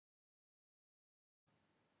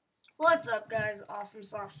What's up, guys? Awesome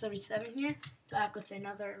Sauce 37 here, back with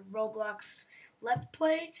another Roblox Let's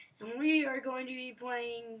Play, and we are going to be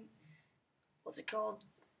playing, what's it called?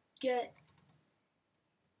 Get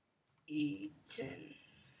Eaten.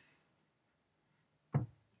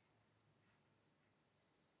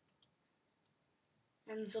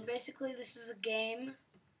 And so basically this is a game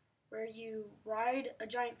where you ride a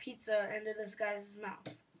giant pizza into this guy's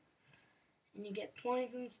mouth. And you get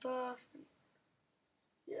points and stuff.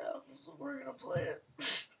 Yeah, so we're gonna play it.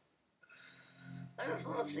 I just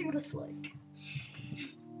wanna see what it's like.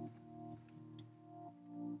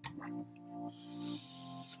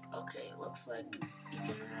 Okay, it looks like you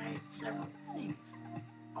can ride several things.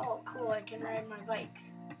 Oh, cool, I can ride my bike.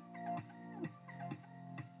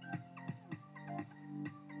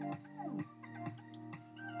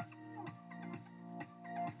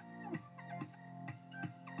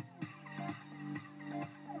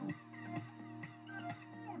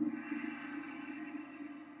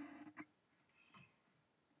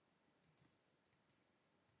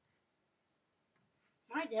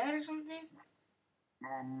 My dad or something?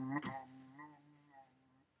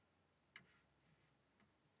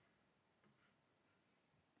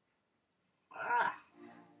 Ah.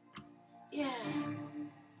 Yeah.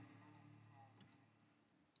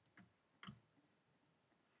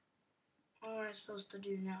 What am I supposed to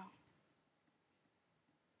do now?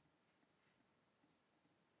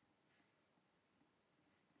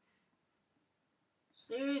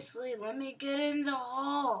 Seriously, let me get in the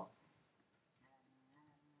hall.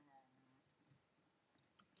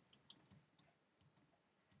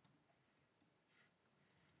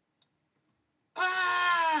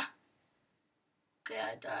 Ah! Okay,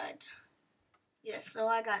 I died. Yes, so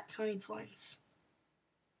I got 20 points.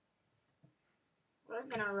 We're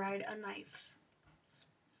gonna ride a knife.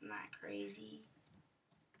 Isn't that crazy?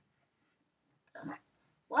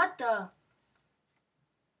 What the?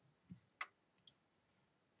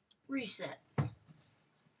 Reset.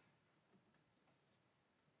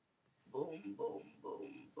 Boom, boom,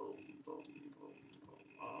 boom, boom, boom, boom, boom.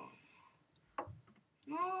 Oh.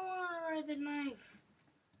 No, I wanna ride the knife.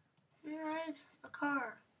 Let me ride a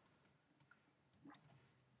car.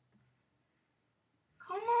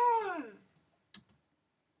 Come on!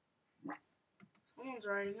 Someone's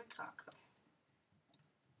riding a taco.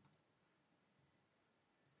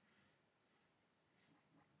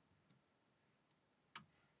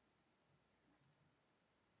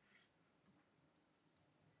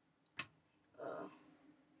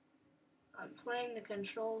 I'm playing the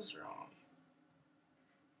controls wrong.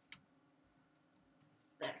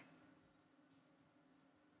 There.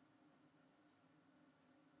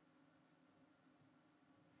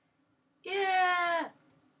 Yeah!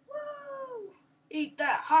 Woo! Eat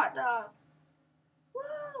that hot dog.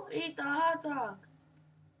 Woo! Eat the hot dog.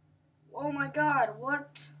 Oh my god,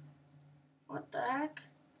 what? What the heck?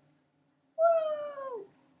 Woo!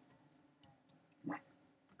 What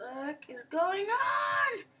the heck is going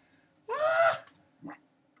on? Ah! I'm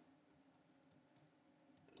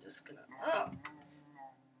just gonna. Oh.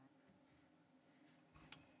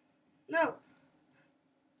 No.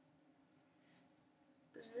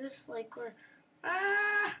 Is this like we're.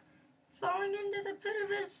 Ah! Falling into the pit of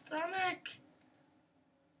his stomach.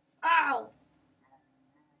 Ow!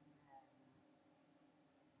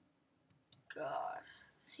 God.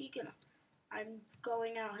 Is he gonna. I'm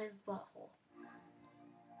going out his butthole.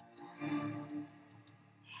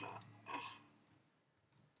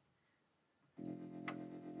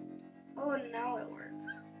 Oh, now it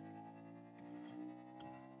works.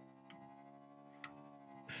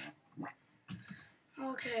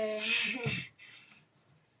 Okay.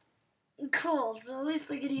 Cool, so at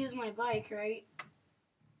least I get to use my bike, right?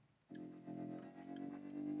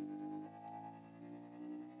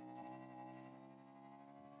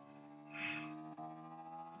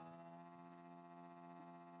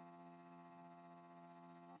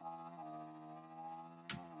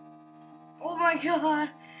 Oh my god!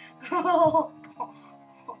 Oh.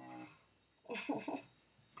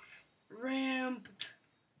 Ramped.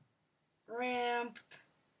 Ramped.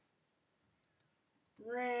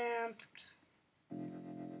 Ramped.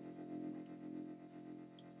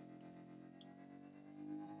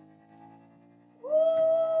 Woo!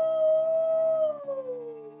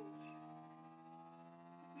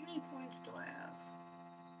 How many points do I have?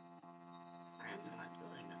 I'm not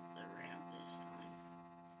going up the ramp this time.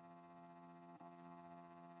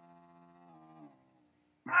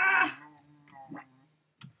 Ah!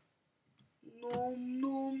 Nom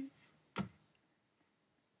nom.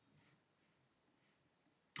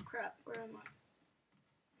 Crap, where am I?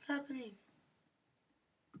 What's happening?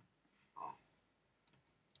 Oh.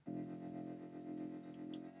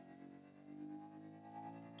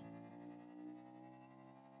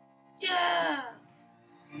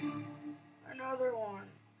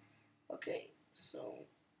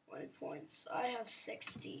 many points? I have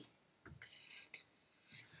 60.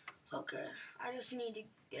 Okay, I just need to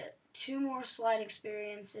get 2 more slide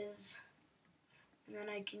experiences, and then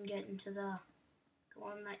I can get into the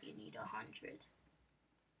one that you need 100.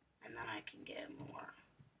 And then I can get more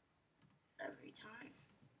every time.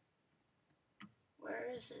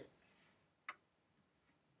 Where is it?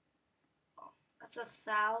 Oh, that's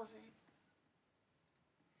 1,000.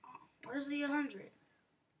 Oh, where's the 100?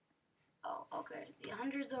 Oh, okay. The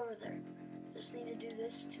 100's over there. Just need to do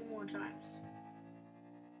this 2 more times.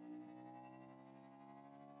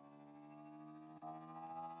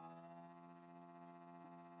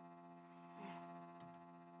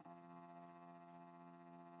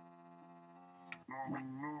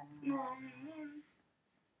 No.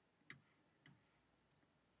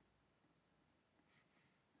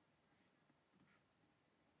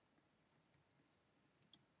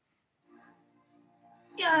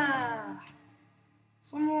 Yeah!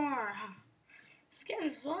 Some more. This game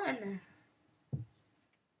is fun.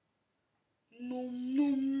 Nom,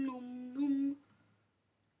 nom, nom, nom.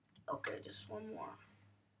 Okay, just one more.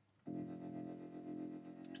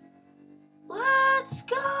 Let's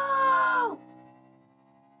go!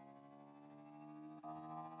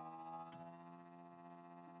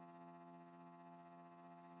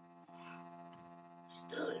 He's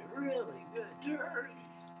doing really good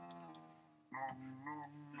turns.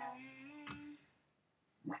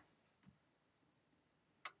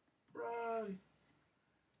 Run.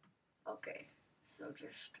 Okay, so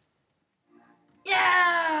just...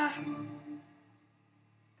 Yeah!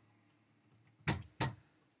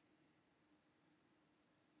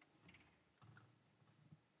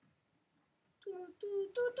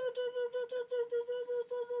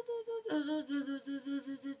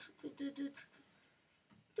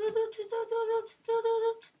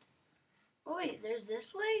 Oh wait, there's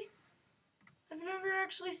this way? I've never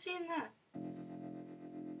actually seen that.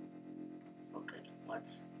 Okay, what?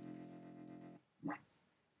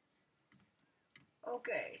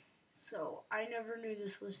 Okay, so I never knew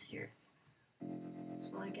this was here.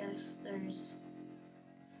 So I guess there's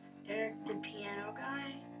Eric the piano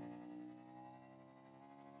guy.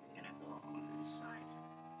 I'm gonna go on this side.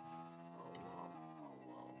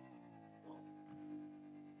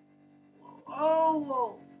 Oh,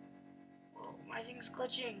 whoa. Whoa, my thing's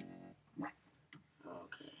glitching.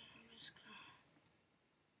 Okay, I'm just gonna...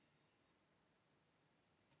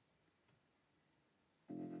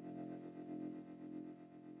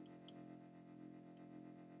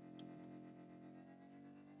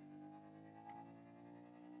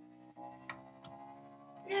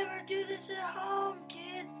 Never do this at home,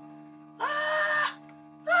 kids. Ah!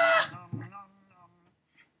 Ah!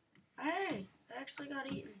 Hey, I actually got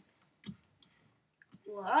eaten.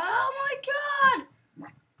 Oh my god!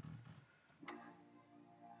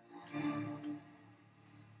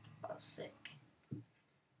 Oh, sick.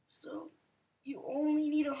 So, you only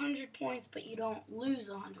need 100 points, but you don't lose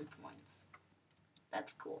 100 points.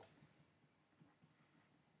 That's cool.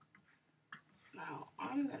 Now,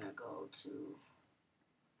 I'm gonna go to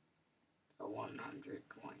the 100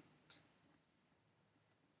 point.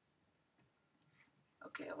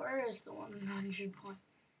 Okay, where is the 100 point?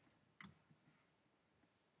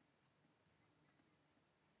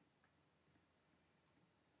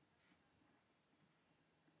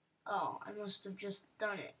 Oh, I must have just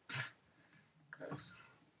done it. Because...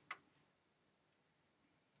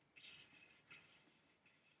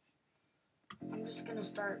 I'm just gonna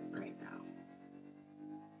start right now.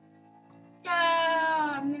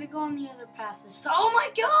 Yeah, I'm gonna go on the other path this time. Oh my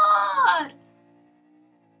god!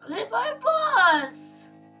 I was hit by a bus!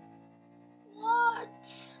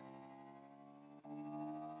 What?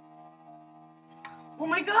 Oh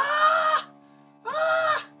my god!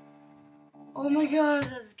 Ah! Oh my god,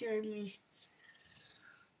 that scared me.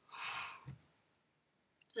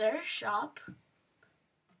 Is there a shop?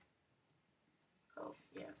 Oh,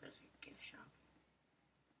 yeah, there's a gift shop.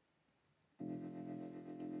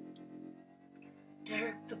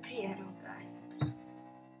 Eric the piano guy.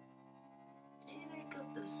 They make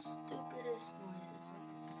up the stupidest noises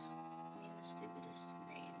in this. I mean, the stupidest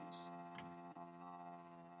names.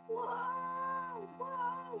 Whoa,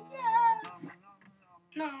 whoa, yeah!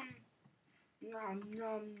 Nom, nom,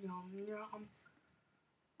 nom, nom, nom.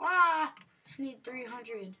 Ah! Just need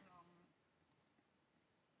 300.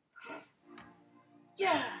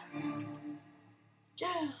 Yeah!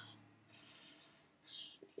 Yeah!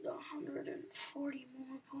 Just need 140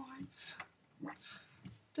 more points.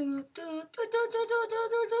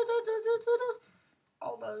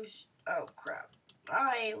 All those. Oh crap.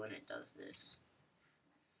 I hate when it does this.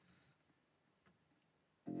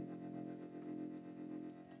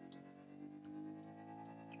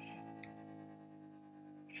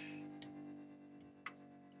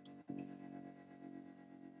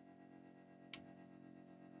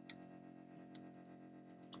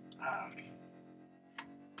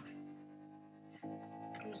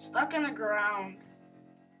 I'm stuck in the ground.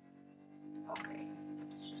 Okay,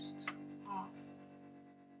 it's just off.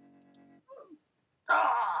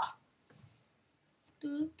 Ah!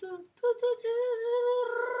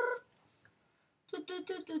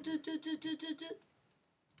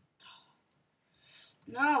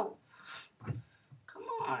 No. Come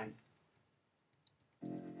on.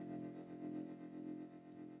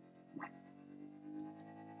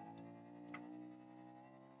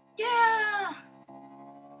 Yeah!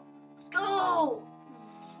 Let's go!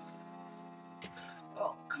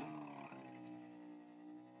 Oh, come on.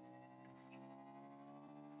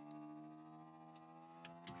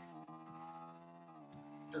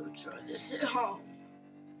 Don't try this at home,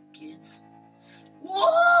 kids.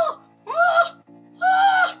 Whoa! Ah!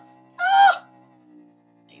 Ah! Ah!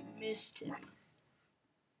 I missed him.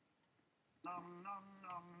 Oh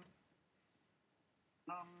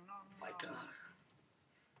my god.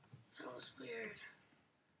 That was weird.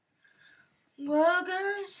 Well,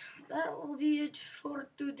 guys, that will be it for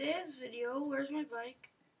today's video. Where's my bike?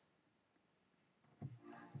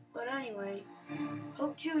 But anyway,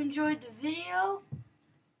 hope you enjoyed the video.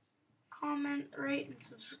 Comment, rate, and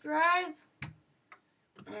subscribe.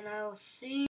 And I will see you.